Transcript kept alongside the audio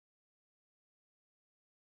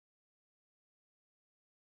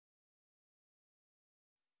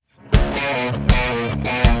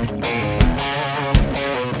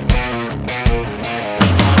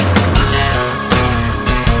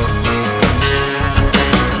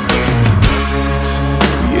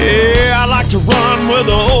to run with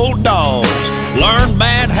the old dogs, learn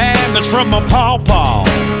bad habits from my pawpaw.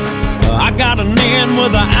 I got an in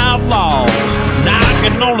with the outlaws, now I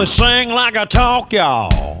can only sing like I talk,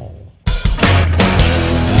 y'all.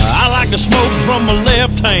 I like to smoke from my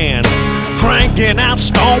left hand, cranking out,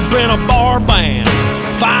 stomping a bar band,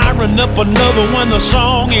 firing up another when the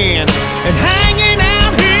song ends, and hanging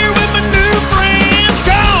out here with my new friends.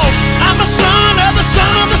 'Cause I'm a son of the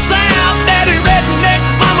South, daddy redneck,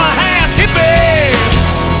 mama half hippie.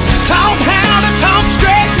 Taught how to talk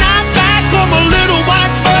straight, not back, or my little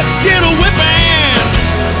white butt get a whipping.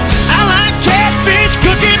 I like catfish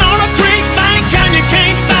cooking on a creek bank, kind you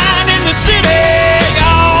can't find in the city,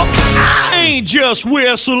 y'all. I ain't just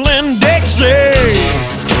whistling Dixie.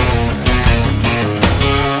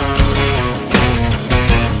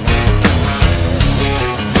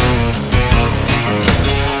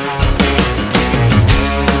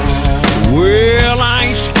 Well, I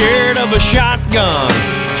ain't scared of a shotgun.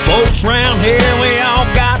 Folks round here, we all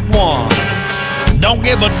got one. Don't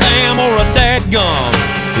give a damn or a dadgum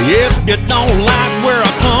if you don't like where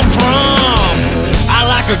I come from. I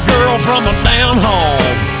like a girl from a down home,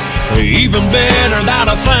 even better without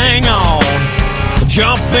a thing on.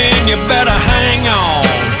 Jump in, you better hang on.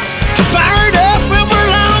 Fired up when we're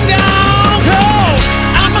long gone. 'Cause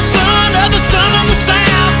I'm a son of the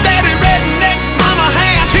South, daddy redneck, mama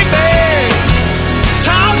half hippie.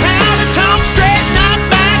 Taught how to talk straight, not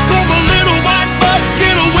back, or a little white butt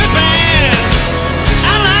get a whipping.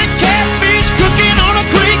 I like catfish cooking on a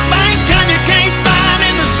creek bank, kind you can't find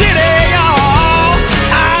in the city, y'all.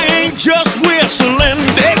 I ain't just whistling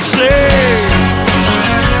Dixie.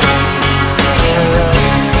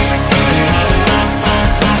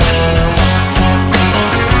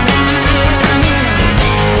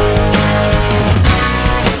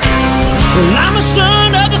 Well, I'm a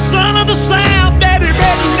son of the South.